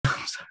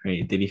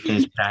Sorry, did you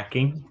finish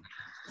packing?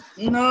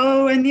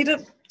 No, I need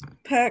to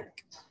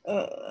pack.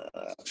 What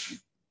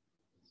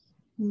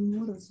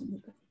is it?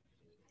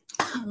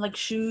 Like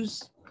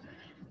shoes,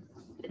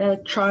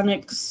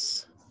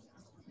 electronics.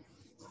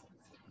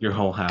 Your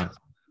whole house.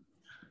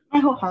 My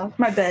whole house,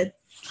 my bed.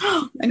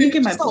 I need to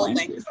get my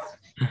blanket.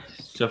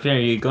 Sophia, are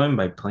you going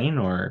by plane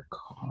or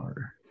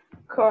car?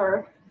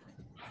 Car.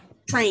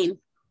 Train.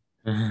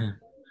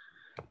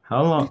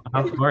 How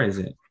far is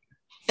it?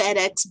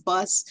 FedEx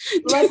bus.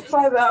 Like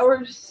 5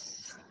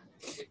 hours.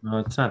 No,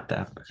 it's not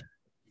that bad.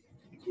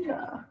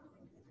 Yeah.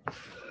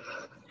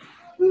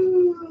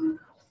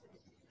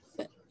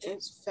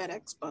 It's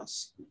FedEx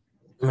bus.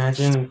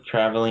 Imagine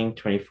traveling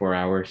 24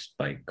 hours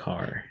by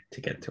car to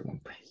get to one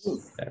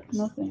place.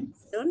 Nothing.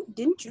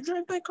 Didn't you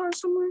drive by car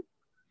somewhere?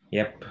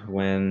 Yep,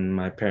 when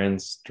my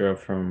parents drove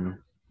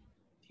from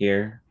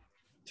here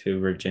to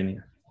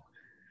Virginia.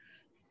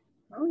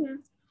 Oh, yeah.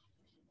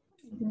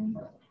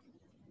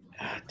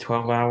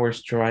 12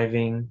 hours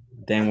driving,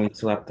 then we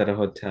slept at a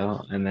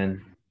hotel, and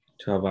then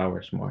 12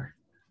 hours more.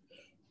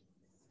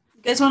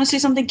 You guys want to see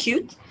something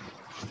cute?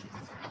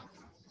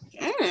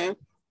 Yeah.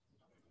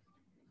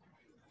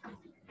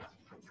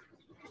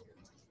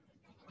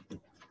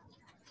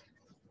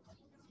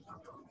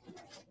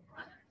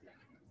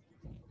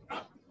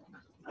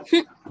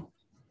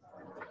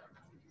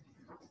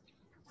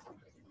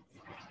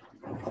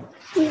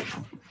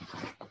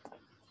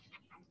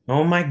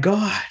 Oh my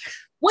God.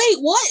 Wait,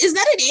 what? Is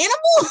that an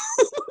animal?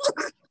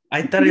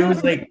 I thought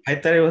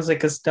it was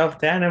like a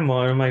stuffed animal.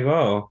 I'm like,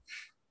 oh.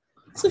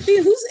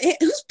 Sophia, whose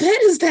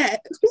pet is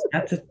that?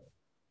 That's a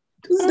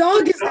Whose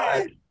dog is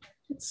that?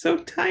 It's so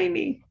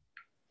tiny.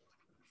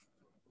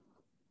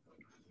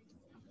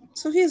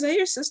 Sophia, is that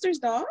your sister's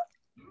dog?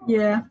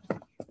 Yeah.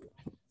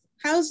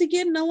 How's he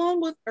getting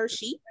along with, or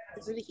she?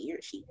 Is it a he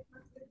or she?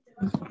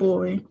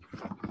 Boy.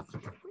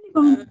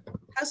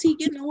 How's he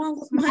getting along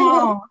with Milo?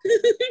 Oh.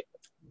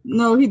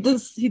 No, he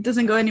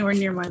doesn't go anywhere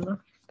near Milo.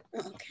 Oh,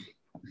 okay.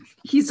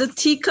 He's a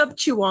teacup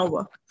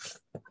chihuahua.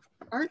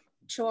 Aren't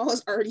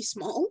chihuahuas already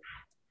small?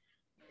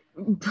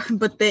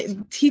 But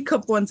the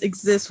teacup ones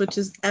exist, which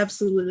is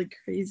absolutely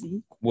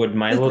crazy. Would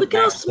Milo Look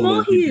how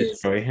small he is.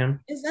 destroy him?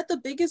 Is that the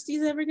biggest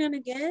he's ever gonna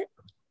get?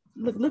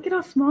 Look at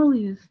how small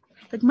he is.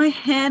 Like my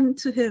hand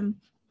to him.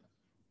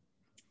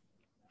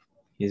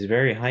 He's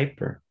very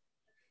hyper.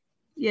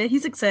 Yeah,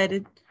 he's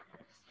excited.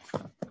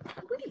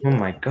 Oh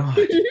my God.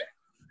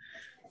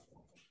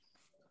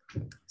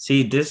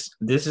 See, this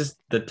is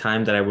the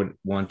time that I would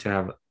want to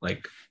have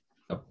like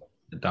a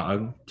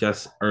dog,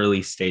 just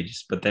early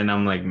stages. But then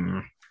I'm like,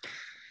 And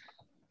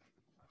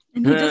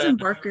he doesn't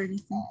bark or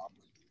anything.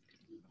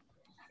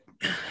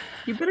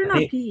 You better not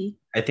pee.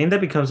 I think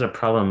that becomes a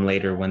problem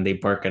later when they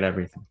bark at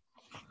everything.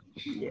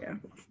 Yeah,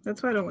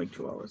 that's why I don't like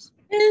chihuahuas.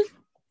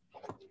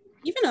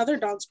 Even other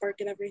dogs bark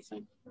at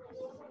everything.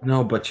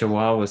 No, but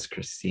Chihuahuas,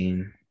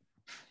 Christine.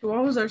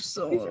 Chihuahuas are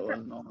so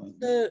annoying.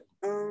 The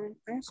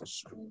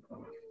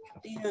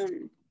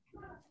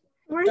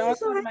dog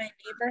that my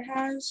neighbor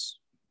has,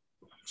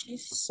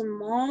 she's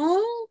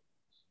small,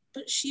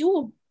 but she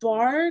will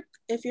bark.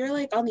 If you're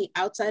like on the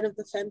outside of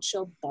the fence,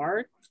 she'll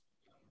bark.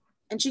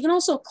 And she can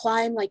also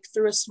climb like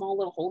through a small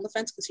little hole in the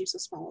fence because she's the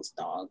smallest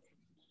dog.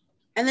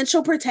 And then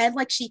she'll pretend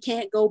like she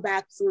can't go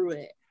back through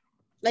it.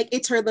 Like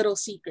it's her little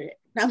secret.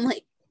 And I'm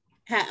like,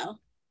 how?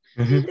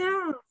 Mm-hmm.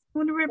 Yeah.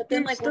 But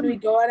then like when we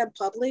go out in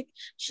public,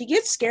 she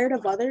gets scared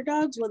of other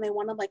dogs when they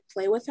want to like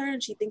play with her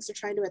and she thinks they're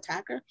trying to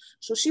attack her.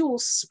 So she will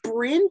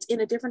sprint in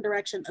a different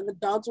direction and the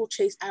dogs will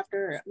chase after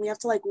her. We have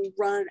to like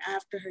run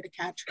after her to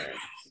catch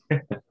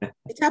her.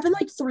 It's happened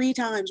like 3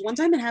 times. One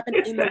time it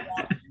happened in the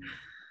water.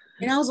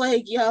 And I was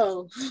like,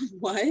 yo,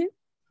 what?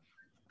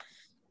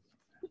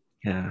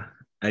 Yeah.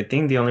 I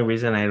think the only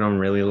reason I don't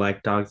really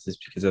like dogs is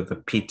because of the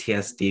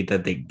PTSD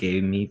that they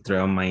gave me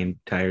throughout my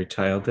entire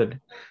childhood.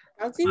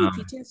 Dogs gave you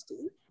PTSD?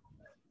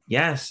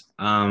 Yes.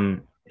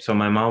 So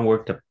my mom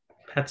worked at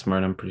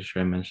PetSmart. I'm pretty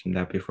sure I mentioned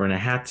that before. And I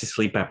had to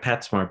sleep at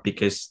PetSmart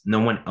because no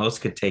one else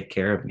could take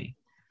care of me.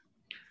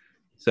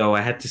 So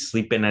I had to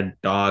sleep in a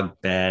dog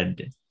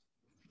bed.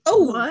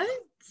 Oh, what?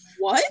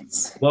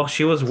 What? Well,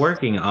 she was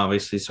working,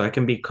 obviously, so I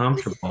can be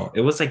comfortable.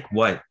 It was like,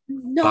 what?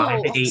 No,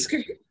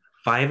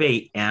 5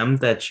 a.m.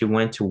 that she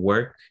went to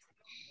work.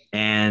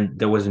 And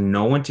there was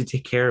no one to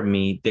take care of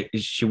me.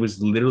 She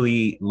was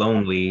literally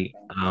lonely.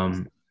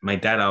 My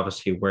dad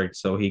obviously worked,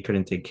 so he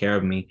couldn't take care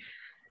of me.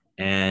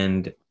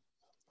 And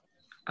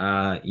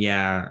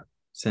yeah,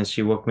 since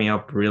she woke me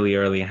up really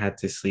early, I had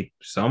to sleep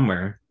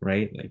somewhere,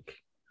 right? Like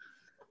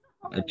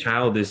a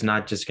child is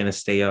not just going to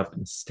stay up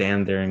and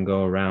stand there and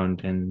go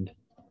around. And,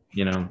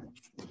 you know,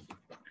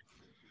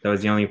 that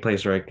was the only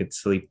place where I could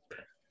sleep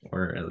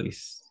or at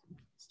least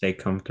stay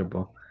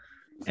comfortable.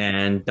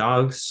 And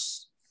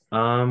dogs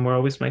were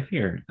always my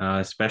fear,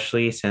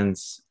 especially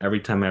since every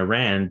time I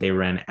ran, they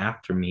ran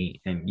after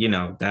me. And, you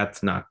know,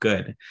 that's not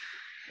good.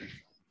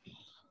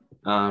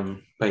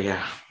 But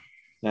yeah,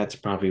 that's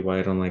probably why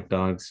I don't like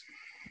dogs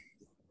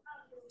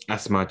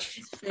as much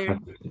as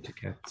to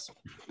cats.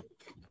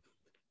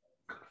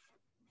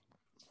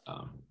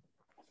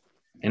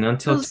 And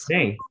until Those-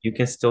 today, you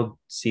can still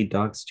see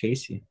dogs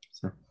chase you.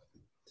 So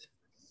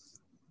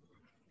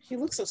He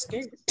looks so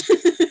scared.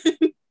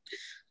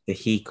 the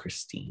he,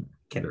 Christine,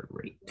 get it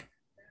right.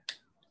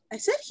 I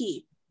said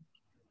he.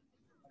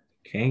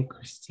 Okay,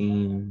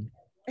 Christine.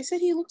 I said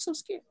he looks so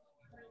scared.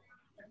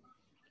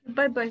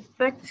 Bye.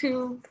 Back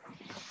to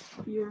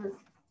your.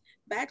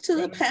 Back to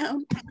the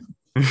pound.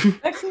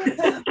 Back to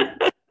the.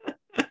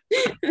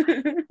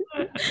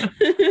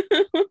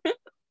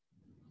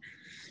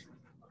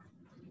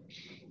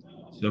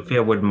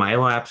 Sophia, would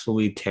Milo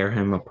absolutely tear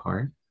him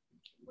apart?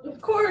 Of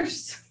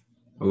course.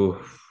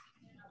 Oof.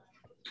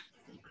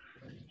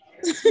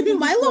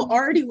 Milo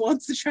already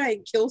wants to try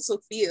and kill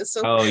Sophia.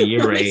 So Oh, you're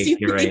what right. makes you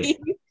You're right. think?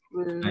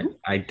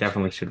 I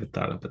definitely should have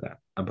thought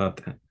about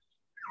that.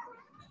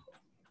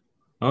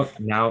 Oh,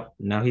 now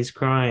he's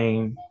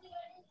crying.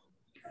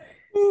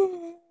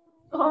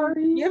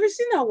 Sorry. You ever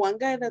seen that one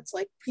guy that's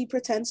like he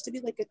pretends to be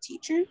like a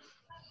teacher?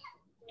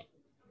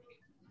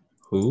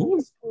 Who?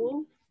 In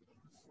school?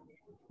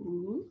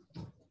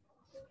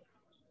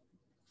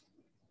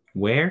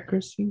 Where,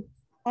 Christine?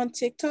 On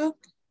TikTok?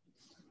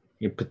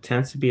 You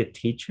pretends to be a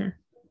teacher?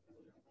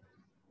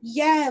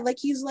 Yeah, like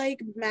he's like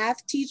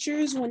math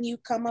teachers when you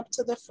come up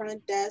to the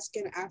front desk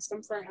and ask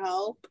them for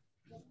help.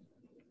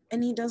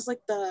 And he does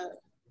like the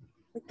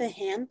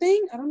hand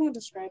thing. I don't know how to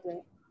describe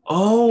it.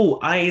 Oh,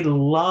 I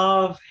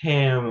love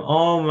him.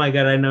 Oh my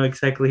god, I know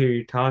exactly who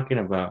you're talking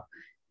about.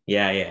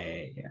 Yeah.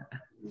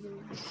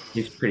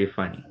 He's pretty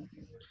funny.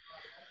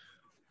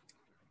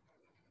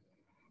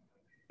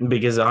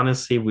 Because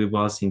honestly, we've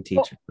all seen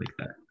teachers like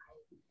that.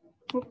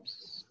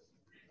 Oops.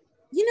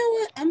 You know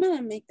what? I'm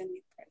gonna make a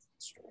new private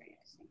story, I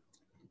think.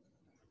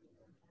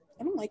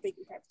 I don't like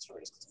making private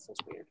stories because it feels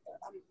weird, but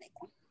I'm gonna make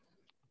one.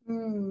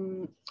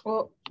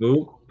 Well,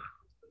 Ooh.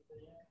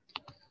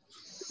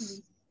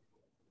 It's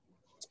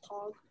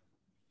called.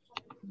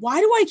 Why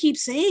do I keep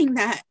saying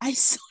that? I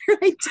swear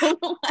I don't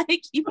know why I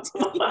keep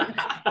doing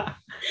that.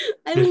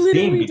 I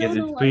literally because don't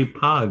know it's why. pretty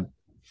pog.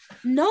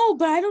 No,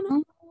 but I don't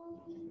know.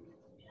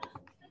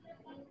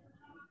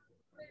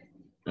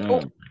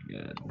 Oh my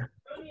god.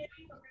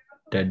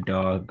 Dead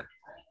dog.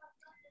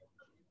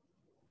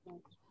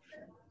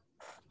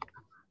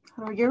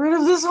 how do I get rid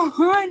of this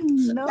one?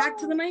 No. Back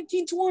to the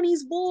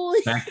 1920s, boy.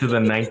 Back to the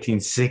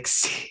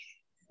 1960s.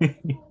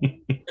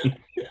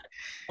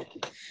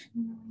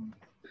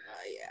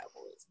 Yeah,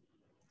 boys.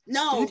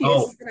 No, Dude, Oh,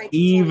 this is the 1920s.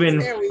 even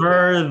There we go.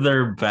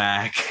 further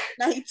back.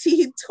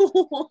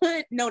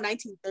 1920. No,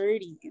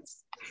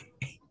 1930s.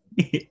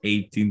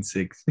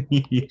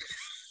 1860.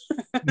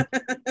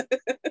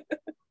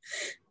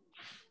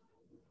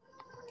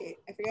 Okay,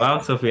 I forgot. Wow,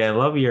 Sophie, I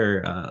love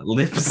your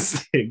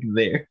lipstick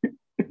there.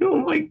 Oh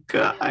my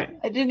god.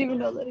 I didn't even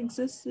know that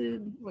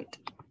existed. Wait.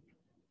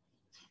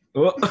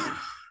 Oh.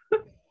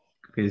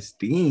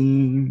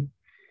 Christine.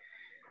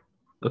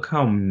 Look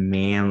how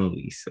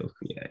manly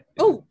Sophia is.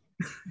 Oh,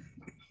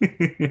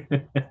 Okay.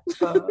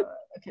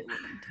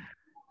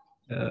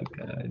 Oh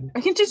god.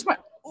 I can change my.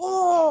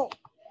 Oh,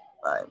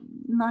 I'm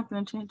not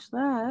gonna change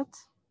that.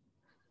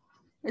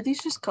 Are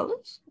these just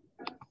colors?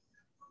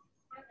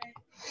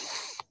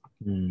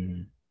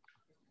 Hmm.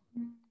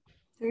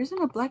 There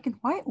isn't a black and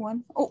white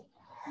one. Oh,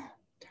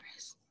 there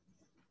is.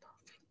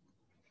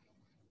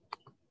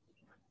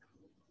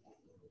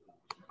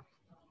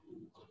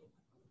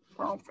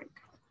 Perfect.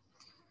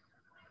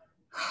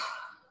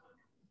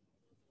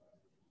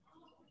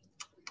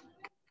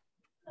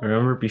 I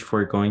remember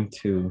before going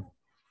to,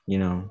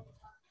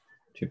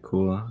 to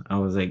Kula, I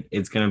was like,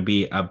 it's gonna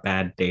be a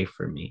bad day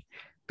for me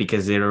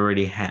because it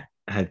already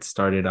had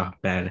started off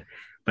bad.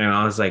 But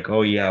I was like,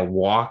 oh yeah,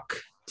 walk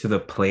to the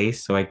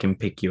place so I can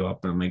pick you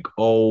up. And I'm like,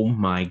 oh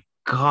my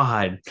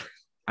god,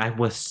 I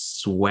was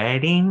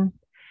sweating.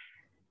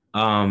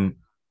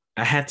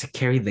 I had to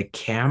carry the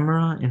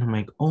camera, and I'm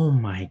like, oh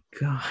my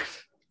god,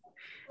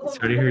 it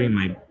started hurting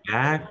my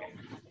back.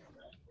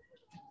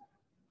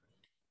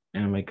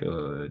 And I'm like,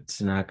 oh,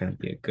 it's not gonna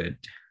be a good.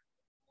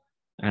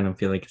 I don't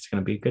feel like it's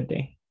gonna be a good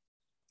day.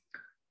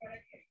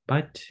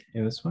 But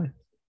it was fun.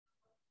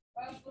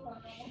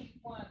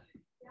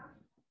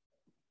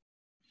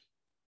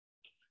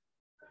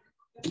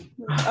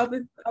 I'll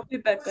be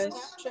back, guys.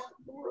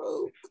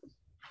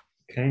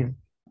 Okay.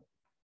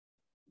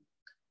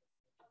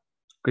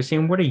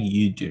 Christine, what are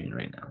you doing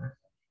right now?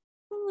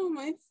 oh,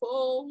 my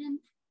phone.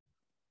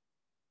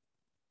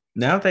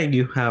 Now that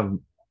you have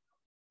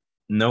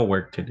no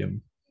work to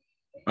do,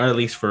 or at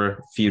least for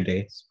a few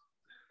days,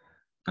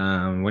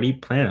 what do you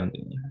plan on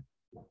doing?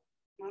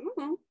 I don't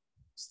know.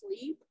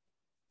 Sleep.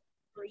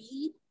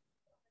 Read.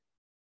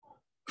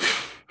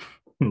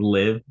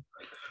 Live.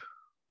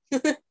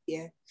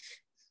 Yeah.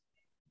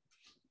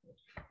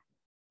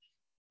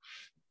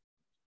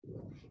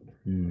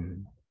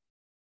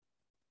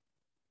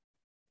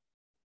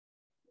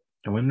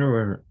 I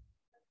wonder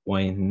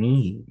why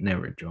me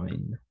never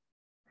joined.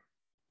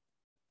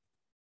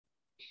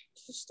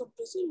 Just so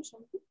busy or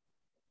something.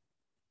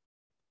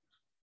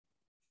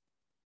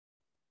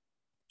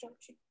 Don't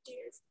you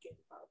dare forget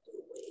about the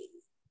way.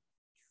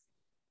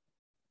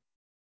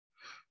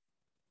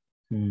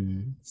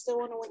 Still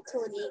want to wait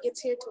till Annie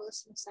gets here to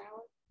listen to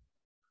Salad?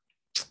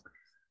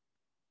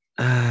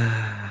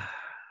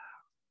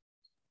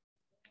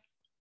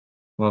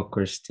 Well,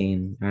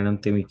 Christine, I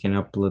don't think we can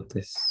upload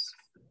this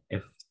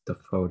if the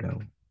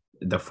photo,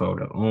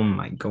 oh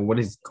my God, what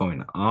is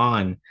going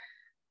on?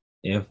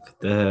 If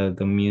the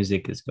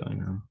music is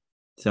going on.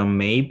 So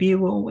maybe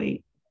we'll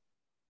wait.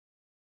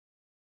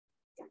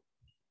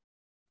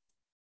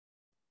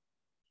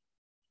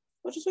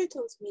 We'll just wait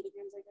till it's meet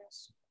again, I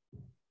guess.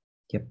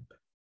 Yep.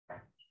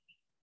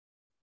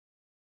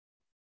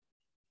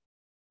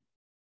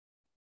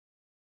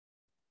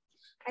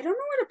 I don't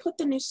know where to put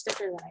the new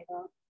sticker that I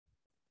got.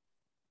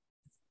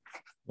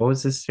 What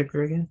was this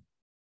sticker again?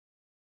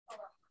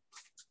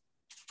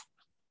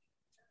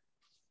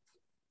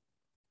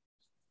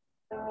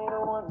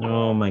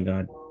 Oh my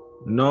God.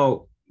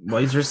 No.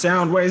 Why is there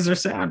sound? Why is there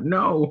sound?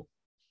 No.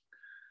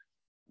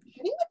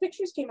 I think the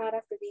pictures came out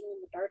after being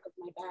in the dark of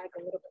my bag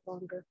a little bit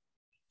longer.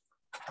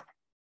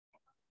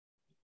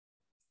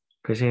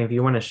 Christine, if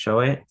you want to show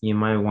it, you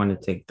might want to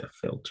take the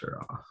filter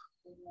off.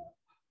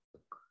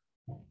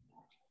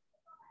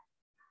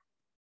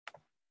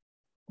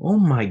 Oh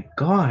my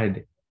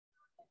God.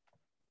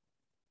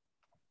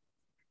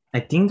 I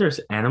think there's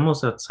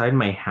animals outside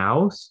my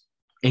house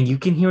and you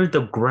can hear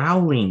the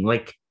growling.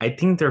 Like, I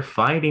think they're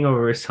fighting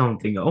over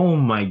something. Oh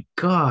my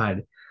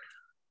God.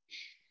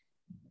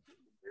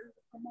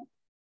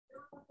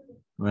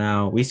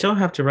 Wow. We still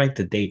have to write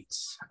the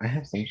dates. I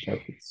have some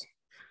Sharpies.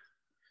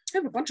 I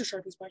have a bunch of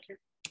Sharpies back here.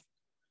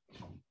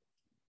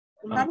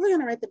 I'm probably going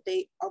to write the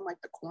date on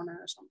like the corner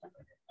or something.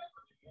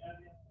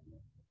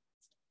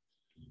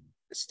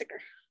 A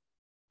sticker.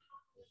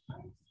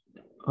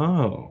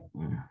 Oh.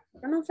 I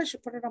don't know if I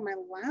should put it on my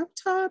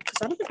laptop because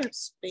I don't think I have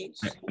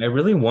space. I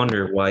really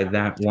wonder why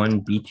that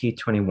one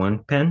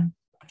BT21 pen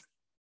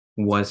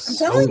was I'm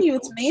telling so you,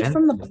 it's made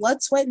from the expensive.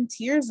 blood, sweat, and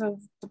tears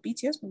of the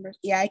BTS members.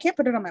 Yeah, I can't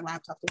put it on my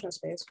laptop. There's no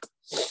space.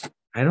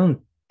 I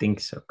don't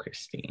think so,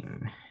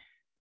 Christine.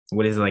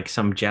 What is it, like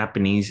some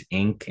Japanese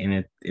ink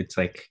and it's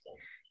like,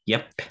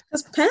 yep.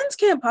 Because pens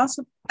can't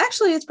possibly.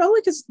 Actually, it's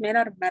probably because it's made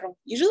out of metal.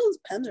 Usually, those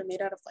pens are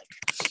made out of like.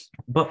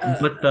 But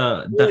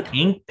the wood.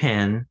 ink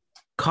pen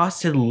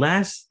costed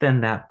less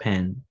than that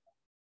pen.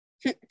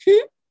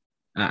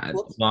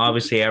 Well,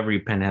 obviously every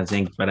pen has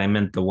ink, but I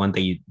meant the one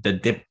that the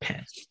dip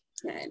pen.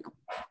 Yeah, I know.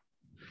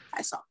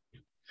 I saw.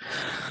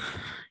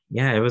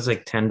 Yeah, it was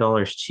like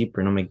 $10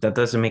 cheaper, and I'm like, that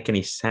doesn't make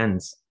any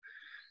sense.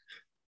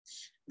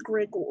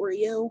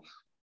 Gregorio.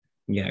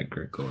 Yeah,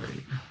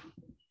 Gregorio.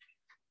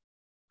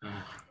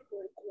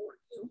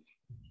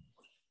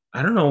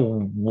 I don't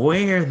know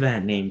where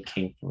that name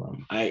came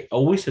from. I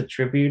always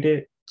attribute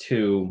it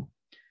to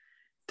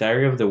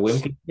Diary of the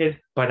Wimpy Kid,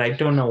 but I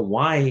don't know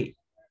why,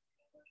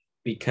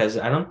 because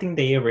I don't think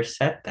they ever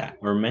said that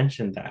or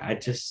mentioned that. I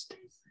just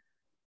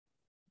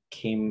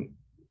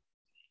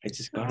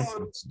got it.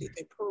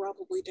 They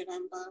probably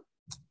didn't, but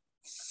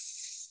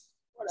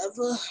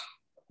whatever.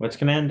 What's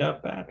gonna end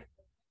up bad?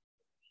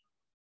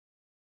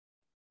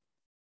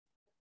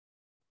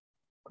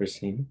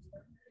 Christine?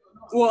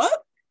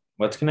 What?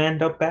 What's gonna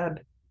end up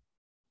bad?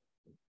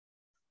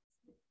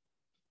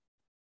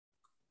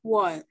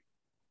 What?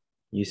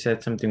 You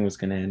said something was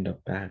gonna end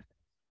up bad.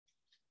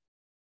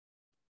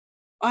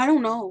 I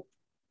don't know.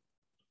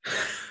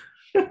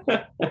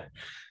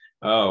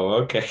 Oh,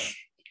 okay.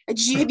 I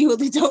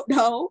genuinely don't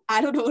know. I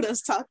don't know what I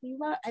was talking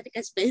about. I think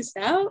I spaced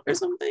out or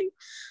something.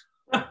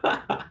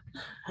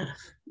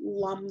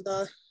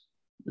 Lambda.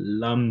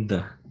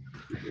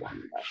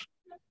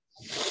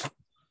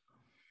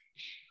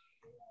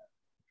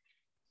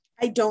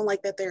 I don't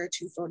like that there are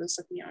 2 photos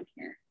of me on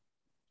here.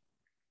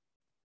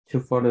 2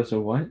 photos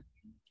of what?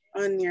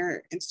 On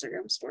your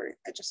Instagram story.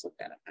 I just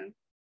looked at it now.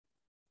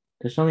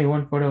 There's only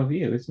 1 photo of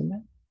you, isn't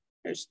there?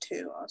 There's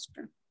 2,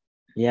 Oscar.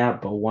 Yeah,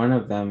 but one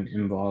of them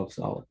involves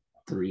all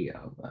 3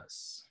 of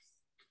us.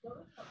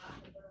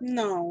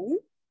 No.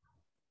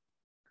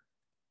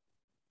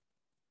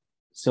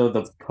 So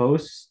the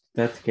post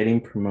that's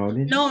getting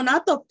promoted? No,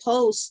 not the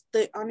post.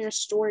 On your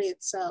story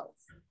itself.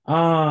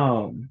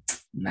 Oh,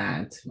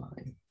 nah, it's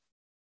fine.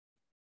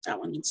 That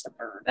one needs to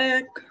burn.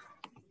 Back.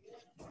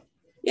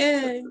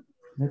 Yay.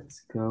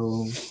 Let's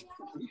go.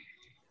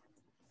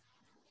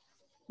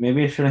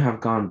 Maybe I shouldn't have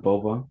gone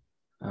boba.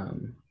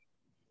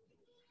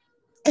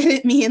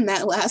 Edit me in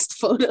that last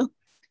photo.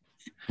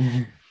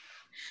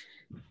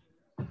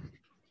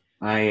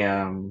 I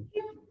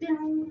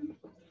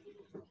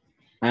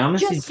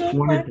honestly just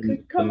wanted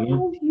the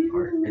milk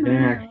part. I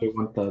didn't actually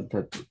want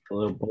the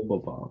little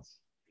boba balls.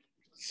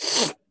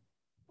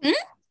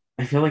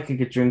 I feel like I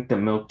could drink the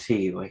milk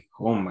tea. Like,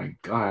 oh my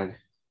God,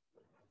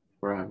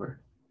 forever.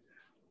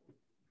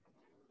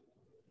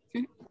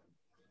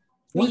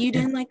 You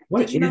didn't like?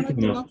 Did you not like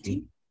the milk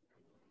tea?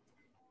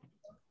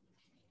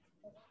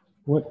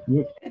 What?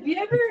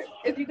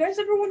 If you guys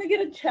ever want to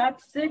get a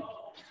chapstick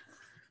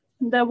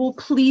that will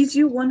please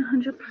you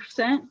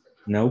 100%,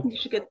 Nope. you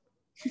should get.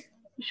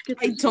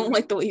 I don't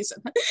like the way you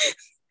said that.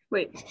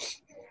 Wait.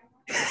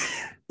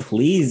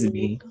 Please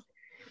me.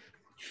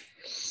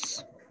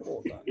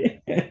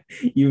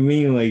 You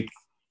mean like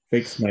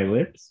fix my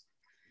lips?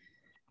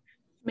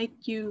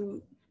 Make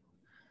you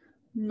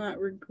not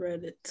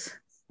regret it.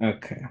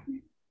 Okay.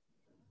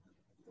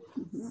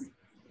 Mhm.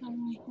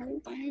 I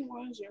hope I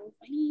was your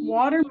friend.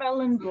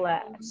 Watermelon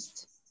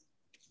blast.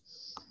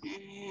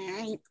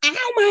 Ow,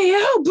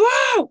 my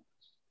elbow!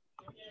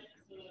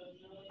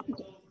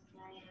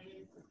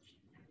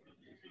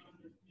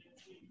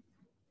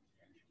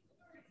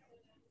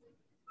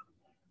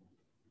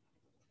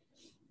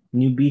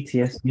 New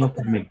BTS meal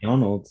from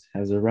McDonald's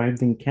has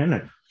arrived in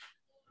Canada.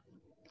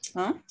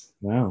 Huh?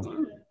 Wow.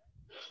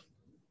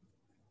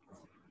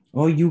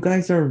 Oh, you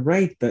guys are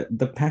right.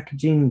 The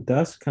packaging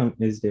does come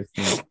is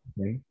different,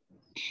 right?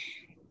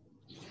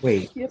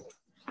 Wait. Yep.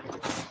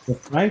 The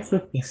fries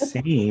look the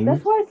same.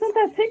 That's why I sent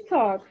that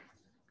TikTok.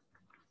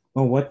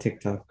 Oh, what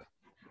TikTok?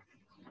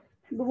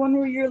 The one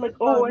where you're like,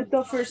 oh, I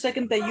thought for a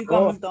second that you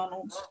got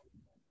McDonald's.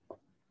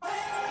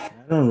 I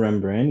don't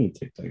remember any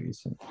TikTok you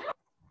sent.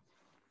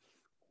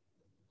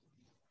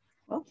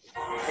 Well,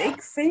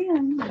 big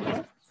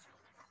fan.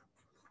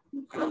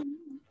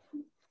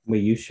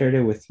 Wait, you shared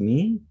it with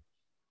me?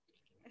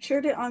 I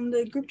shared it on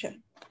the group chat.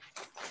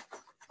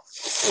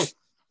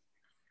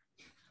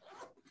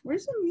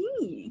 Where's the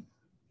me?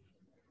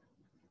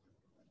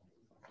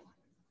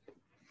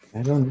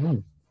 I don't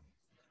know.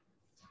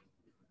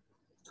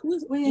 Who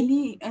is Wait, I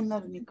need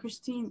another name.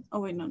 Christine.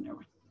 Oh wait, no, never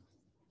mind.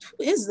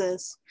 Who is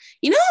this?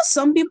 You know how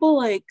some people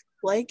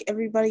like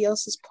everybody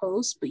else's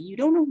posts, but you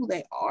don't know who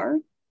they are?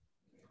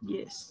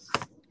 Yes.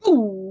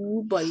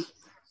 Ooh, buddy.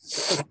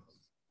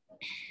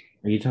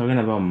 Are you talking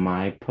about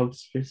my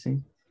posts,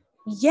 Christine?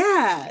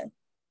 Yeah.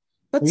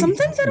 But What are you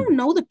sometimes I talking don't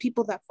know the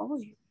people that follow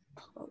you.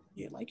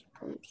 You like your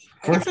posts.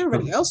 I guess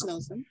everybody else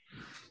knows them.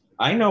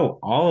 I know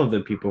all of the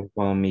people who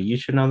follow me. You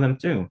should know them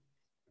too.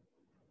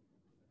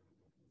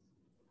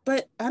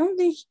 But I don't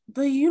think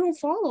but you don't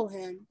follow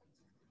him.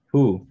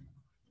 Who?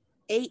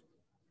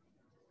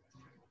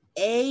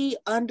 A_Z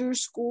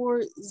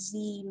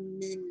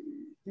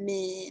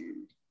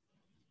min.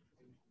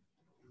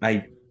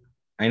 I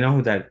know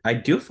who that. I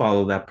do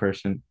follow that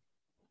person,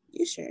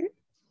 You sure?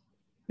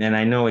 and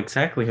I know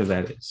exactly who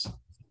that is.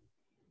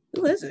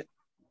 Who is it?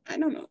 I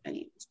don't know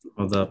any of these people.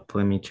 Hold up,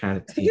 let me chat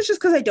it I to think you. it's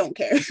just because I don't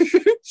care.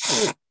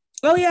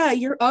 Oh yeah,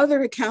 your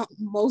other account,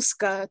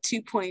 Mosca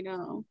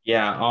 2.0.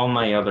 Yeah, all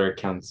my other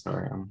accounts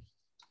are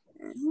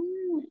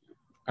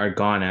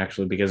gone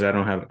actually because I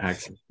don't have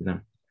access to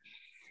them.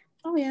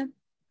 Oh yeah,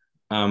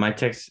 I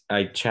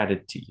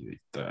chatted to you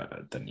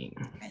the name.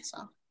 I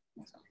saw.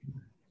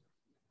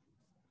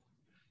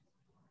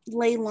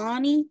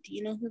 Leilani, do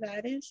you know who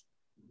that is?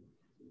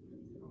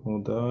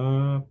 Hold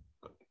up.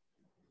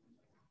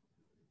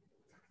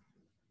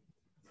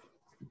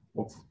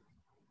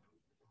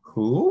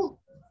 Who?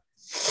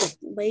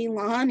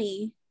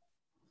 Leilani.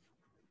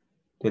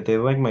 Did they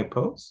like my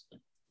post?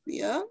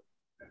 Yeah.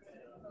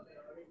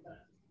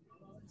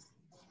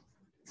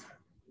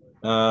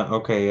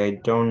 Okay, I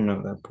don't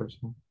know that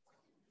person.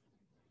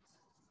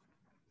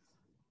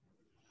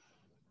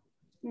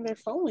 They're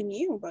following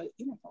you, but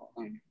you don't follow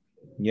them.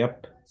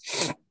 Yep.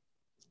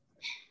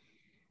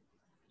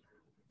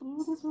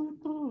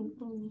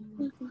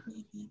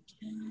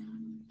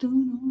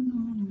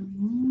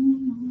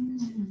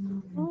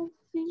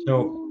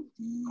 So,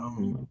 oh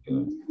my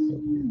god.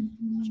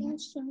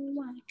 Just so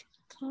I can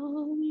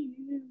call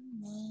you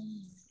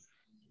mine.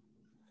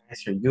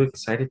 Guys, are you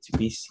excited to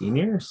be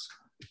seniors?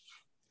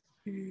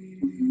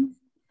 Yes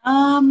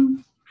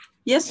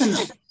and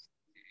no.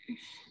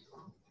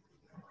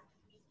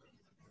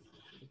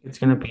 It's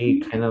gonna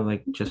be kind of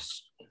like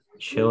just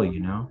chill, you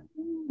know?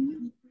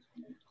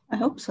 I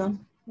hope so.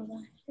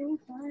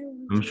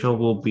 I'm sure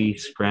we'll be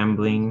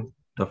scrambling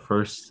the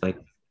first like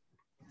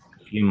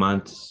few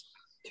months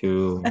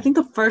to I think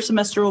the first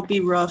semester will be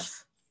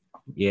rough.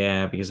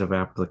 yeah, because of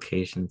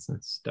applications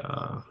and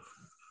stuff.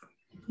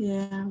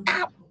 Yeah.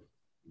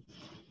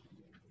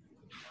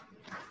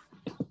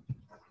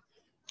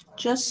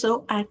 Just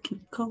so I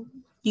can call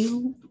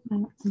you.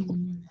 Oh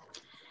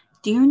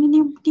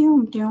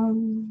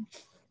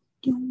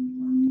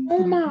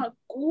my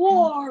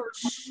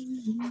gosh.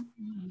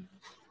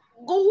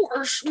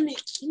 Gosh,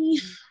 Mickey.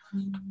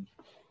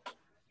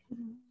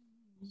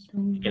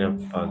 Speaking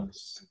of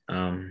bugs,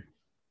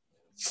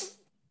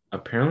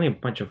 apparently a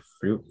bunch of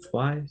fruit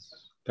flies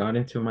got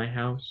into my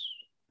house.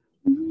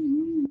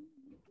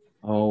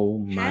 Oh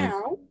my!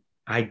 How?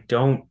 I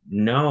don't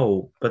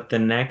know, but the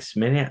next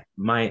minute,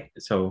 where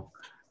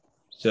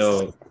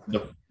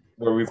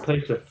we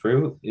place the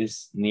fruit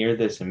is near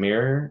this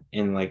mirror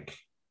in like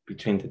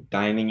between the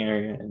dining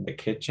area and the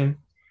kitchen,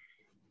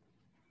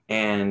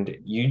 and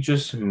you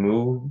just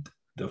moved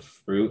the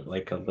fruit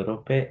like a little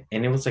bit,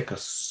 and it was like a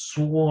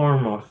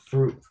swarm of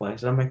fruit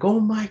flies. I'm like, oh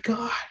my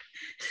god!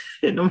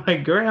 And I'm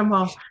like,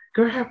 grandma.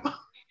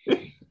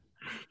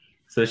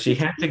 So she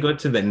had to go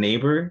to the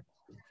neighbor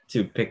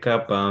to pick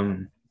up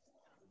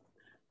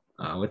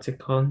what's it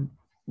called?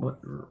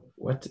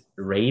 What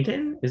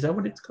Raiden? Is that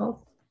what it's called?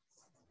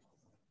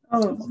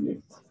 Oh,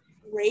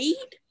 Raid?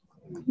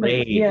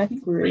 Raid. yeah, I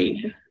think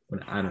Raid.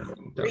 But I don't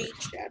know. Raid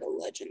Shadow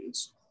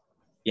Legends.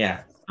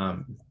 Yeah.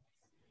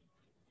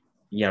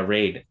 Yeah,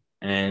 Raid.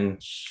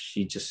 And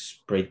she just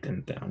sprayed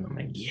them down. I'm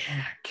like,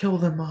 yeah, kill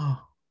them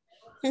all.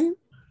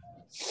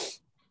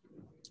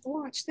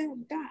 Watch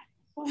them die.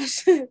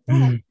 Watch them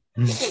die.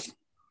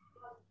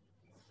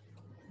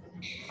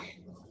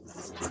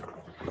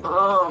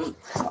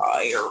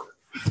 Tired.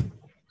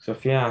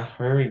 Sophia,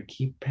 hurry,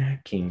 keep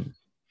packing.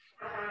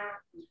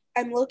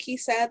 I'm low-key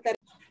sad that.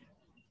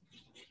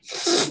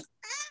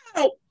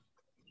 Ow!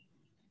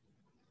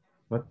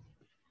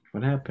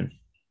 What happened?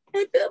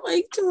 I bit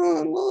my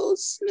tongue while I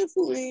was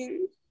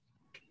sniffling.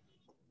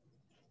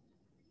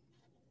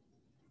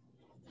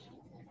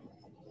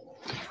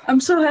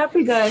 I'm so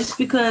happy, guys,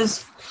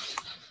 because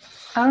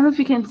I don't know if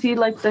you can see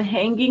like the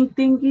hanging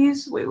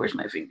thingies. Wait, where's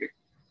my finger?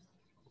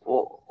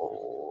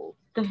 Oh,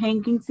 the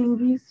hanging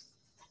thingies.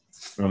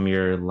 From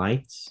your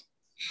lights?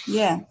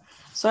 Yeah.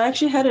 So I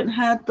actually hadn't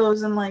had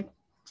those in like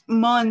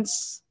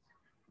months.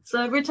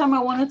 So every time I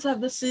wanted to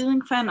have the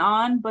ceiling fan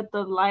on, but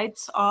the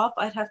lights off,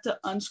 I'd have to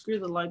unscrew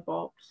the light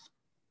bulbs.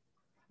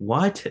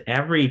 What?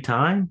 Every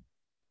time?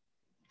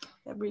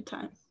 Every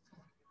time.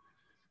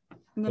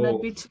 And then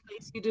I'd be too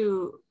lazy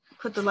to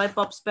put the light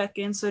bulbs back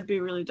in, so it'd be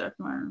really dark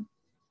in my room.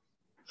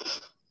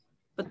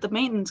 But the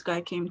maintenance guy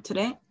came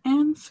today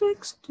and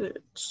fixed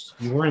it.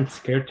 You weren't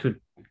scared to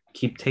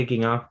keep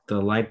taking off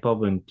the light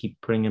bulb and keep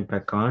putting it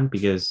back on?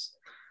 Because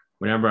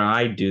whenever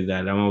I do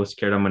that, I'm always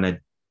scared I'm going to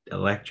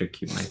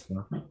electrocute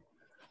myself.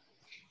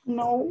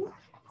 No.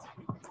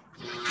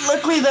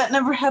 Luckily, that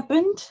never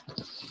happened.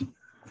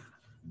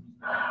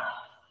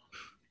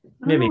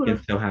 Maybe it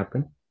can still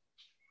happen.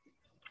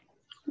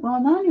 Well,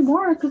 not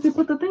anymore, because we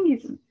put the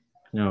thingies in.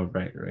 No,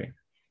 right.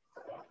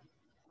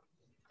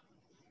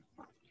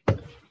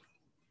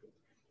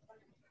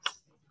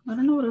 I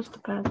don't know what else to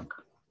pack.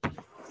 I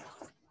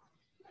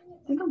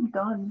think I'm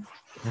done.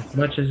 As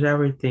much as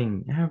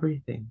everything.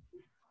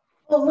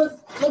 Oh,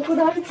 look what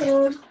I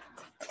did.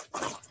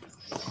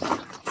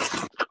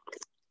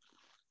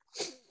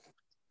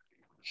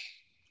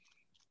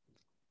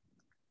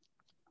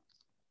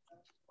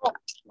 Oh,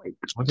 wait.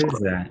 What is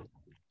that?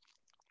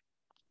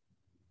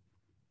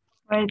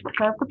 Right,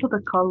 I have to put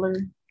the color.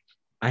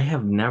 I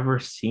have never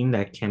seen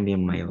that candy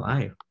in my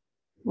life.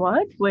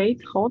 What?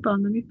 Wait, hold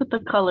on. Let me put the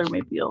color.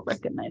 Maybe you'll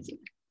recognize it.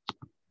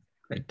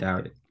 I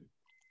doubt it.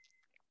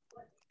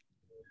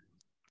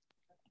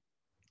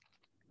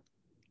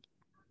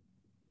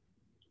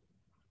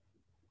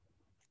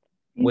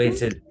 Wait,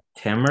 is it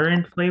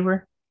tamarind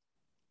flavor?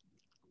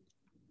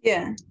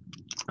 Yeah.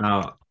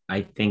 Oh,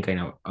 I think I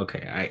know.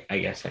 Okay, I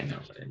guess I know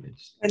what it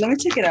is. Wait, let me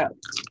check it out.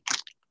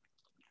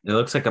 It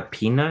looks like a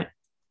peanut.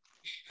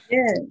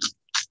 Yeah.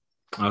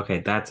 Okay,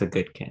 that's a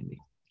good candy.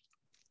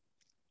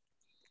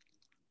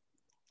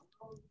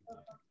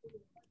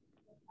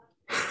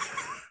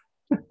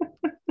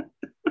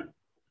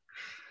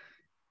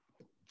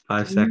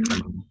 Five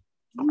seconds.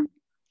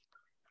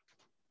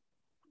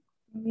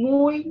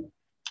 Muy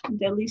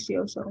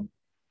delicioso.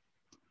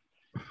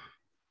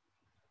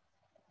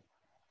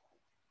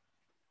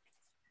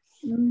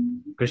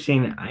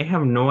 Christine, I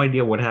have no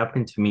idea what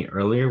happened to me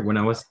earlier when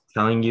I was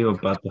telling you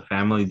about the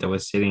family that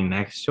was sitting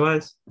next to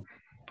us,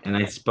 and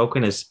I spoke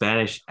in a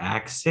Spanish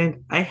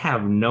accent. I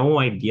have no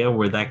idea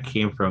where that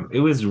came from.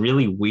 It was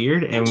really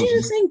weird. Did you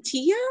just say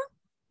Tia?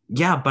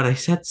 Yeah, but I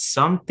said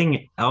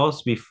something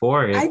else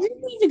before it. I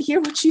didn't even hear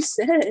what you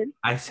said.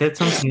 I said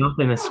something else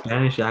in a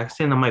Spanish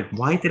accent. I'm like,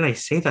 why did I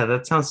say that?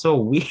 That sounds so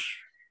weird.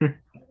 I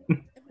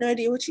have no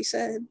idea what you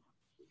said.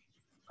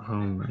 Oh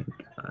my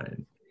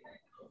God.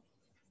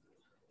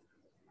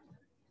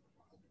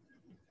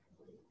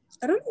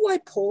 I don't know why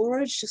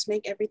Polaroids just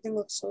make everything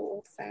look so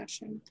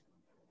old-fashioned.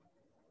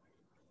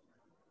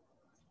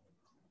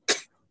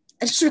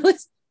 I just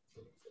realized.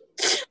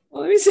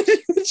 Let me say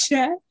it in the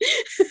chat.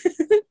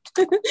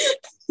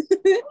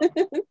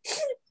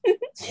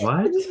 What?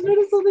 I just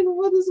noticed something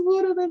about this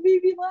photo that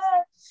made me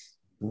laugh.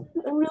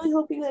 I'm really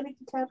hoping that I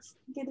can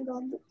get it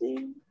on the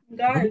thing.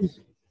 Guys.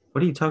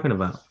 What are you talking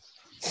about?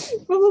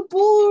 From a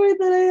Polaroid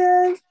that I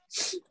have.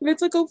 And it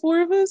took all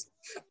four of us.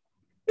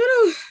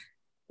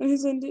 I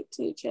sent it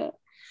to the chat.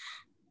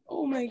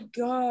 Oh my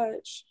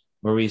gosh.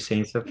 What were you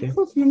saying, Sophia?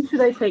 What perfume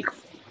should I take?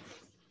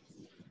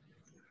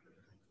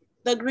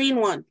 The green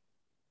one.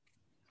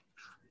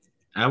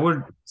 I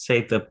would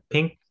say the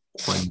pink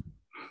one.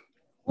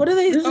 What do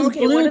they? This is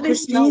Okay, blue, what do they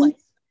smell Christine. like?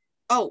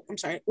 Oh, I'm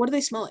sorry. What do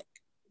they smell like?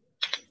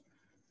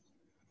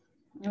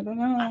 I don't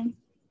know.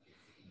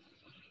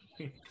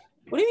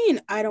 What do you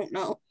mean? I don't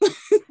know.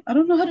 I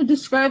don't know how to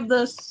describe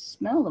the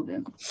smell of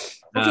it.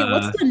 Okay,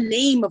 what's the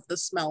name of the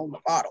smell in the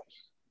bottle?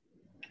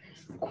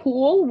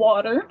 Cool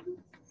water.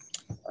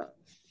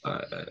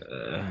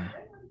 Uh,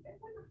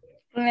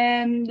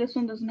 And this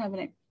one doesn't have a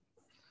name.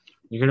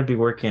 you're gonna be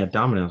working at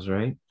Domino's,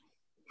 right?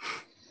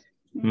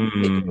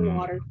 Liquid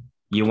water.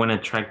 You want to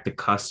attract the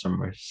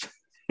customers.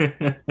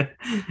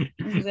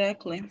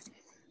 Exactly.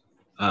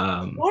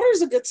 Water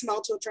is a good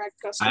smell to attract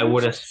customers. I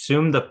would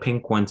assume the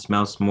pink one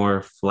smells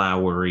more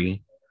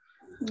flowery.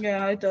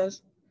 Yeah, it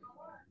does.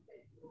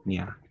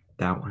 Yeah,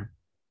 that one.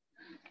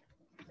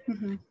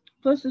 Mm-hmm.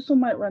 Plus, this one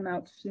might run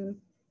out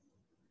soon.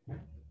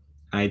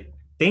 I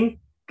think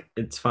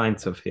it's fine,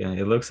 Sophia.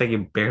 It looks like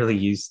you barely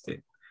used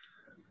it.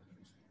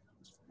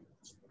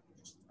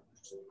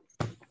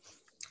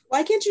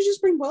 Why can't you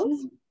just bring both?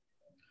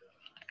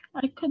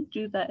 I could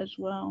do that as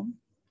well.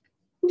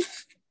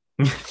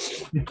 And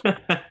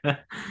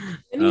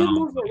you have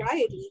more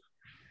variety.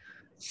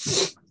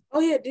 Oh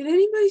yeah, did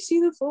anybody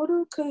see the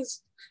photo?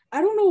 Because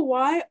I don't know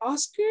why,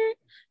 Oscar,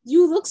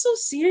 you look so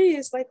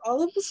serious. Like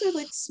all of us are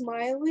like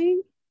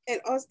smiling, and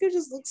Oscar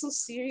just looks so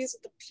serious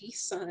with the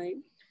peace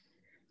sign.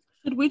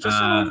 Should we just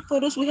show all the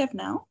photos we have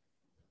now?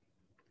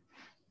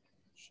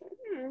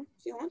 Sure,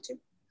 if you want to.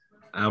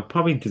 I'll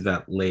probably do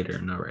that later,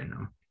 not right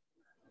now.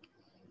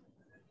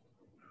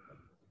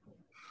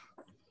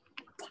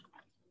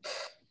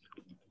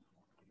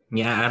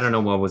 Yeah, I don't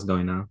know what was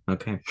going on.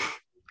 Okay.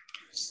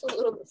 Just a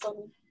little bit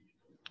funny.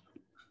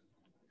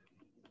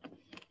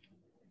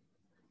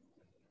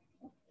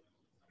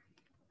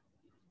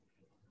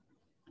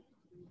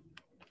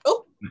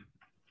 Oh.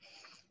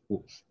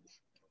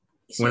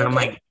 When I'm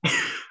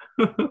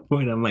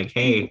like,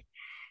 hey,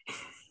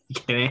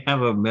 can I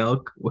have a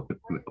milk?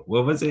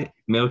 What was it?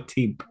 Milk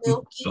tea.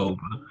 Milky. Boba.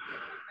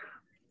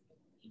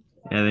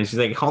 And then she's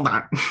like, hold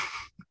on.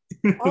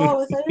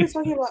 Oh, I thought you were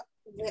talking about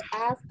the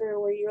after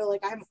where you're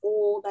like, I'm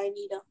old. I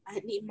need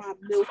my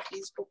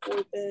milkies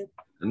before bed.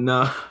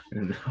 No.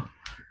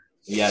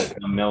 Yeah,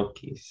 the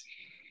milkies.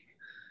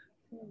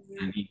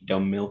 I need the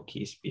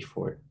milkies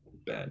before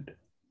bed.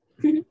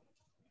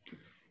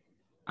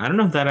 I don't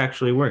know if that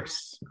actually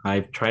works.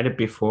 I've tried it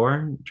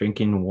before,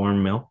 drinking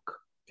warm milk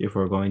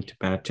before going to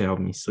bed to help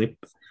me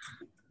sleep.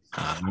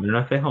 I don't know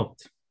if it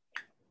helped.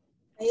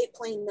 I hate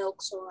plain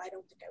milk, so I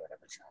don't think I would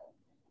ever try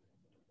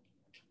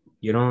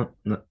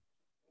it.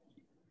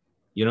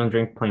 You don't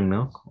drink plain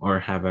milk or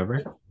have ever?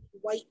 Like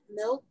white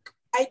milk.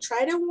 I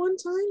tried it one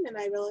time and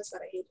I realized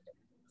that I hated it.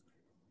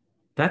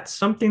 That's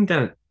something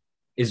that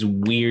is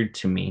weird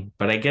to me,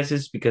 but I guess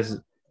it's because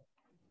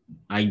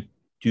I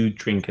do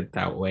drink it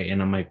that way,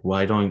 and I'm like,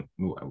 why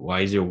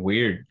is it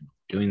weird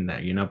doing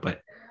that,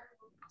 But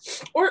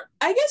or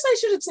I guess I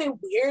shouldn't say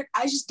weird.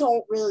 I just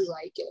don't really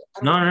like it.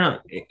 No,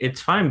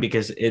 it's fine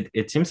because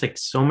it seems like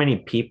so many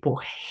people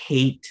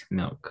hate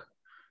milk,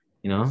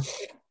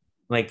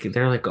 like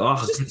they're like,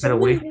 oh, take that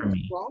away from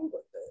me. Wrong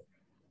with it.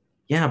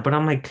 Yeah, but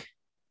I'm like,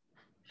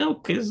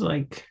 milk is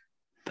like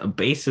the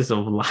basis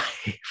of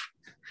life.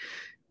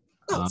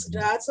 No,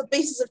 it's the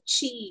basis of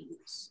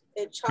cheese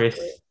and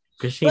chocolate.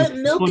 Christine, but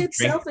milk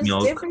itself is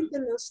different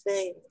than those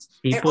things.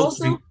 People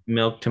drink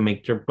milk to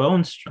make their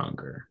bones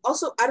stronger.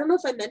 Also, I don't know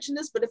if I mentioned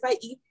this, but if I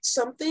eat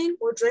something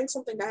or drink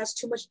something that has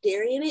too much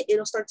dairy in it,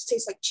 it'll start to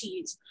taste like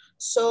cheese.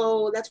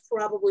 So that's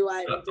probably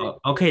why I don't drink.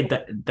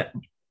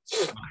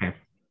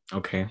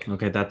 Okay,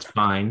 okay, that's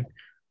fine.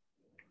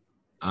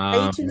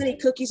 I eat too many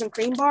cookies and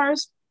cream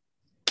bars.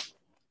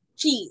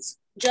 Cheese,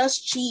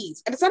 just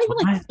cheese, and it's not even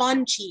like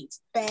fun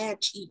cheese,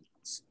 bad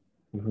cheese.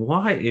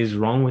 What is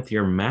wrong with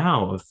your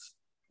mouth?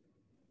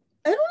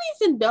 I don't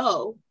even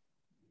know.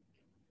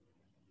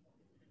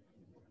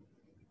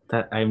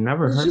 That I've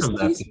never heard of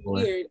that before.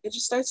 Weird. It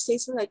just starts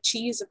tasting like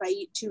cheese if I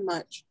eat too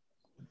much.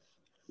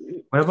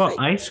 What about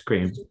ice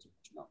cream?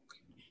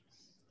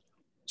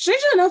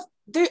 Strangely enough,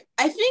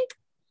 I think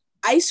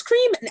ice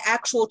cream and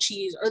actual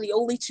cheese are the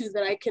only two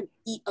that I can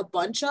eat a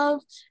bunch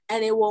of,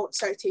 and it won't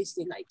start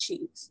tasting like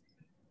cheese.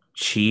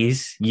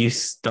 Cheese? You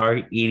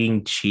start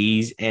eating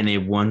cheese and it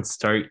won't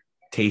start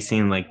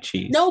tasting like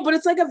cheese? No, but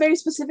it's like a very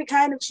specific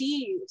kind of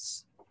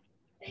cheese.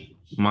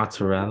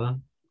 Mozzarella?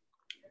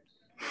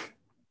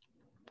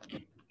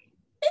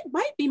 It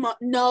might be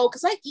no,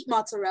 because I eat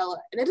mozzarella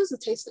and it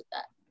doesn't taste like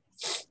that.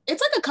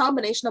 It's like a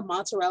combination of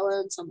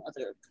mozzarella and some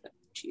other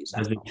cheese.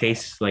 Does it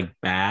taste like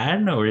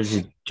bad, or is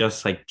it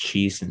just like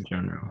cheese in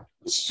general?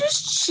 It's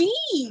just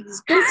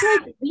cheese, but it's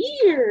like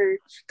weird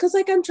because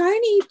like I'm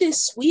trying to eat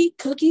this sweet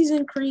cookies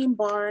and cream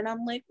bar and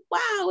I'm like,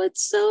 wow,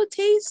 it's so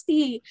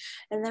tasty.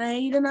 And then I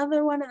eat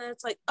another one and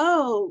it's like,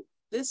 oh,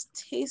 this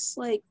tastes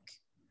like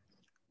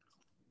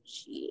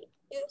cheese.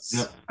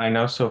 No, I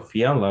know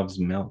Sophia loves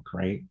milk,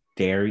 right?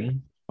 Dairy.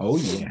 Oh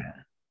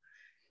yeah.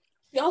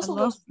 She also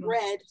loves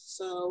bread,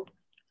 so.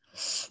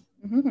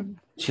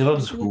 She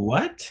loves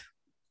what?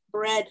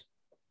 Bread.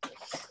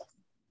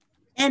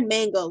 And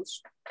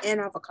mangoes. And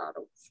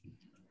avocados.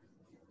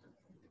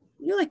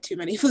 You like too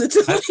many foods.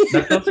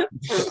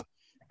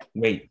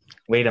 Wait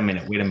a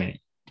minute.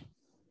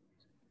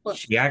 What?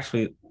 She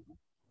actually.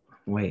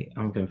 Wait,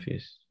 I'm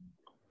confused.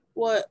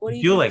 What do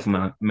you like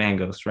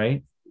mangoes,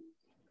 right?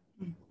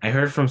 I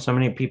heard from so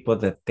many people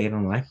that they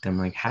don't like them.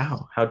 Like,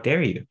 how? How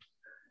dare you?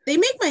 They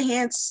make my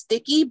hands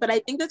sticky, but I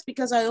think that's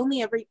because I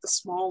only ever eat the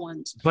small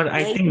ones. But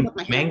I think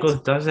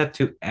mangoes does that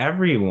to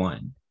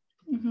everyone.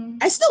 Mm-hmm.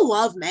 I still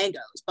love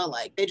mangoes, but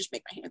like they just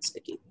make my hands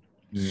sticky.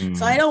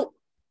 So I don't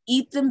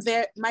eat them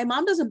my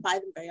mom doesn't buy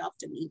them very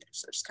often either.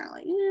 So it's kind of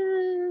like,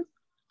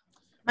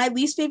 My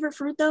least favorite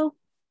fruit though,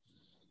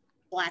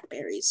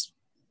 blackberries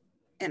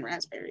and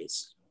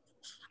raspberries.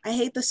 I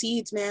hate the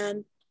seeds,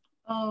 man.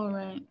 Oh,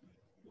 right.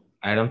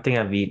 I don't think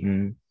I've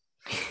eaten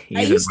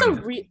I either used to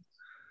one.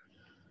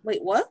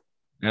 wait, what?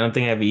 I don't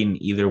think I've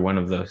eaten either one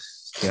of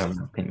those. Do you have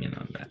an opinion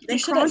on that? They You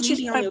should at least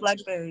crunchy on try your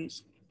teeth.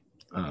 blackberries.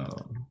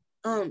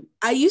 Oh.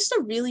 I used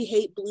to really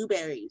hate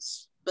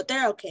blueberries, but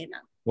they're okay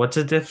now. What's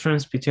the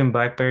difference between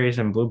blackberries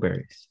and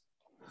blueberries?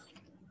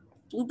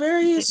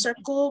 Blueberry is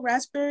circle,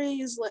 raspberry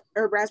is like,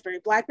 or raspberry,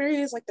 blackberry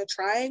is like the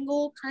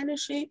triangle kind of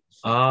shape.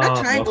 Not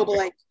Oh, triangle, but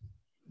okay. like,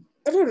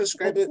 I don't know how to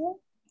describe it.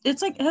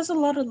 It's like, it has a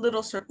lot of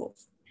little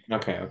circles.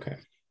 Okay.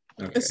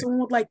 It's the one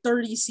with like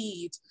 30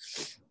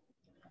 seeds.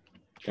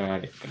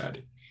 Got it.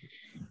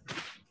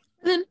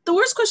 And then the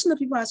worst question that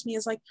people ask me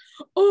is like,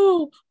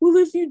 oh, well,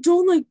 if you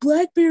don't like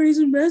blackberries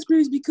and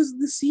raspberries because of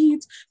the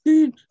seeds,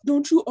 then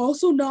don't you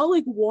also not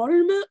like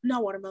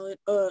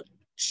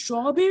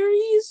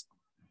strawberries?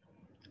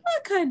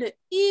 What kind of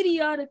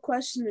idiotic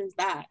question is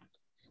that?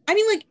 I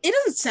mean, like, it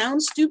doesn't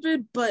sound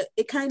stupid, but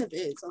it kind of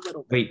is a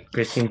little bit. Wait,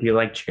 Christine, do you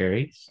like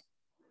cherries?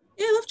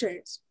 Yeah, I love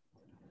cherries.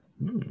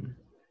 Hmm.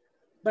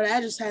 But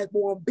I just had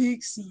one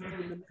big seed in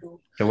the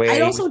middle. The way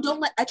I also don't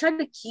like, I tried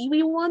the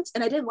kiwi once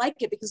and I didn't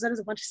like it because there's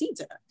a bunch of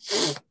seeds in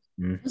it.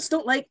 I just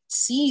don't like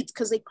seeds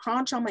because they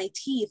crunch on my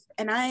teeth.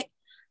 And I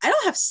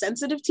don't have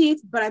sensitive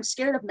teeth, but I'm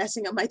scared of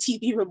messing up my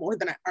teeth even more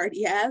than I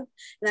already have.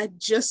 And I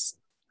just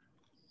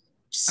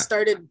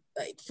started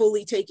like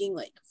fully taking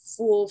like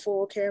full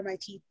care of my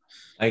teeth.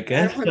 I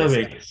guess that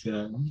makes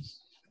sense.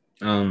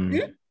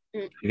 I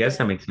guess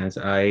that makes sense.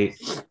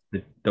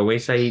 The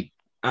ways I eat.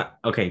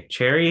 Okay,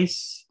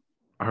 cherries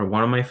are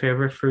one of my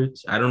favorite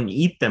fruits. I don't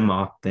eat them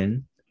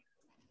often,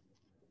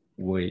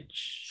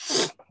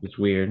 which is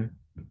weird.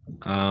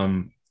 It's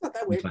not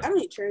that weird. I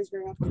don't eat cherries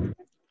very often.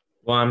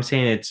 Well, I'm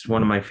saying it's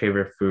one of my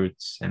favorite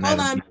fruits, and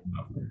Hold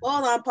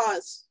on,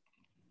 pause.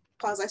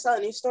 I saw a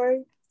news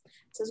story.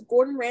 It says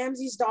Gordon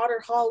Ramsay's daughter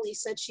Holly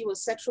said she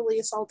was sexually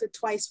assaulted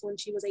twice when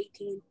she was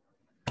 18.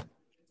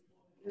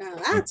 Now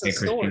that's a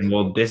story. Christian.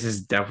 Well, this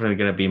is definitely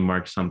gonna be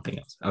marked something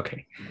else.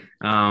 Okay.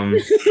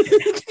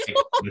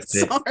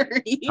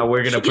 Sorry.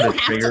 We're gonna put a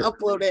trigger. To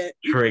upload it.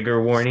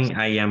 Trigger warning.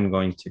 I am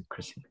going to,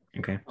 Christian.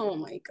 Okay. Oh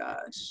my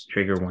gosh.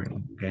 Trigger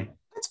warning. Okay.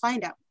 Let's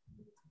find out.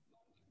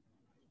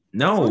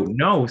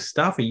 No,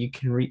 stop it. You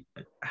can read.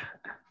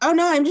 Oh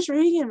no, I'm just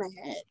reading it in my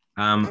head.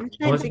 I'm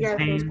trying to figure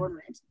out if it was Gordon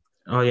Ramsay.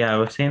 Oh yeah, I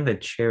was saying the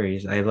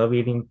cherries. I love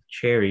eating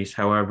cherries.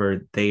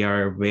 However, they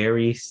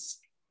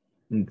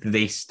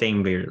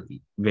stain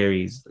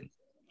very easily.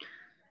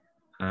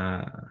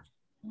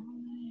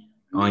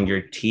 On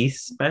your teeth,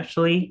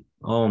 especially.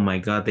 Oh my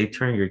god, they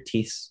turn your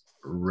teeth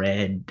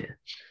red.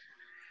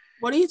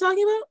 What are you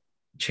talking about?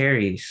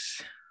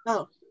 Cherries.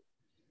 Oh,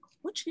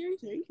 what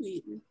cherries are you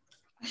eating?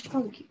 I should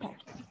probably keep back.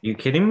 You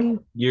kidding me?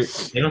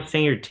 They don't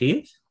stain your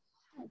teeth?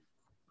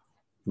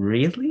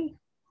 Really?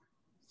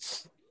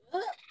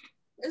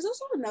 There's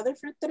also another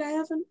fruit that I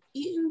haven't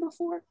eaten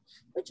before,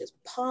 which is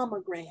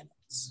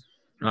pomegranates.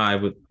 Oh, I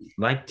would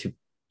like to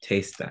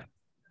taste that.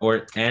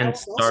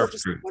 Star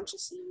fruit. A bunch of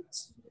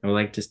seeds. I would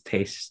like to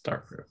taste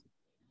star fruit.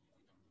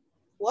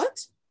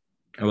 What?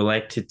 I would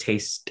like to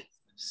taste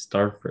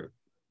star fruit.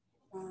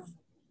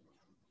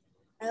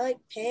 I like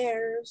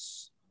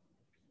pears.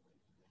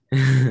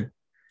 Shout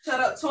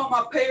out to all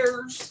my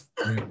pears.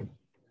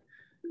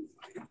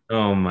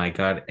 Oh my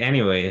god.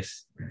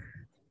 Anyways,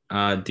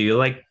 do you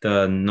like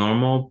the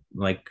normal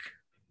like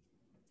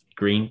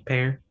green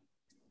pear?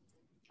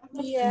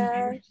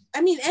 Yeah.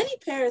 I mean, any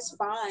pear is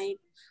fine.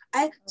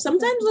 I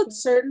sometimes with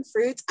certain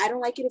fruits, I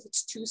don't like it if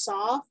it's too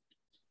soft.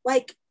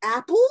 Like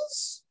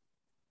apples.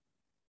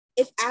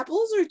 If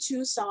apples are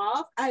too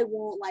soft, I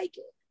won't like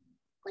it.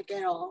 Like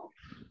at all.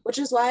 Which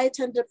is why I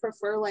tend to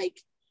prefer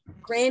like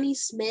Granny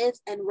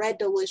Smith and Red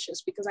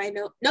Delicious, because I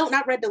know, no,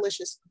 not Red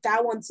Delicious.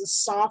 That one's a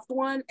soft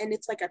one and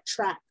it's like a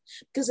trap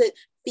because it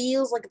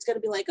feels like it's going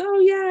to be like, oh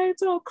yeah,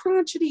 it's all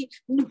crunchety.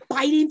 And you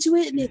bite into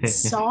it and it's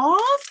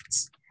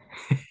soft.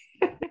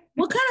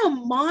 What kind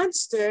of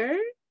monster?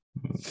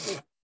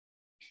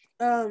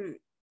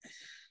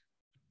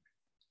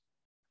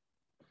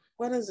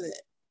 What is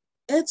it?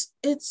 It's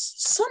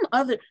some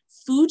other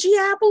Fuji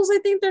apples, I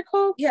think they're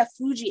called. Yeah,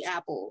 Fuji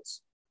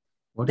apples.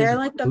 They're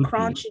like the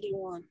crunchety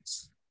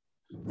ones.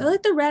 They're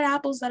like the red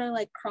apples that are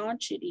like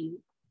crunchety.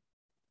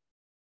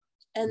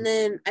 And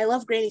then I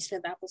love Granny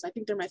Smith apples. I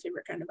think they're my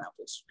favorite kind of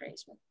apples. Granny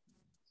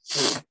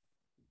Smith.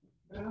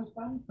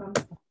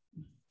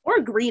 Or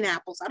green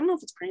apples. I don't know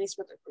if it's Granny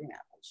Smith or green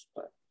apples,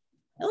 but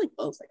I like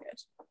both, I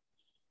guess.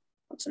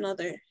 What's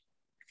another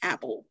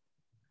apple?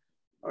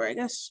 Or I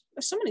guess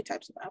there's so many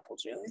types of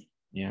apples, really.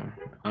 Yeah.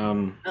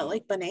 I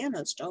like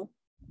bananas, though.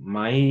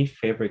 My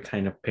favorite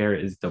kind of pear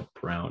is the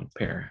brown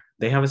pear.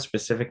 They have a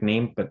specific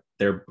name, but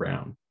they're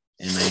brown.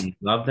 And I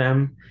love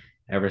them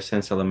ever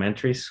since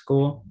elementary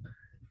school.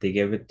 They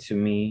gave it to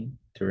me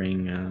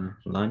during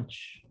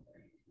lunch.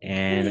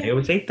 And I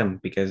always ate them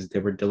because they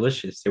were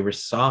delicious. They were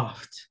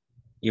soft,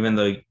 even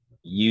though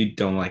you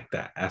don't like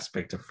that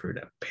aspect of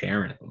fruit,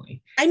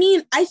 apparently. I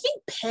mean, I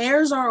think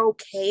pears are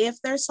okay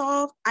if they're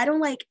soft. I don't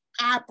like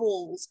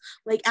apples.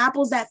 Like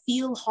apples that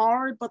feel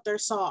hard, but they're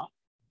soft.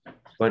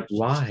 But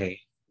why?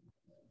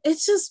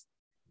 It's just,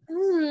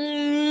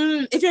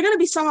 if you're gonna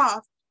be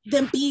soft,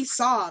 then be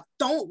soft.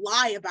 Don't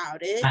lie about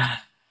it.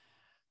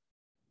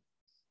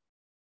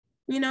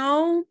 You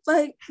know,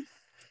 like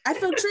I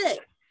feel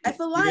tricked. I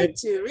feel lied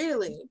to.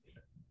 Really,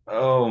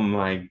 Oh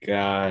my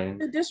God.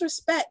 the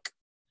disrespect.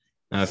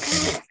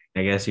 Okay.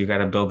 I guess you got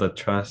to build a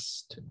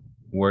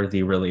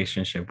trustworthy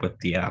relationship with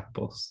the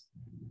apples.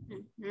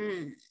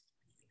 Mhm.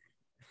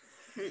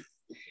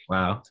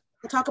 Wow.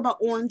 We'll talk about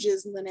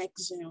oranges in the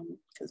next Zoom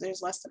because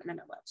there's less than a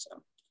minute left.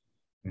 So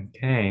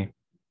Okay.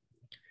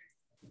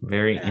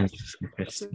 Very Yeah. interesting.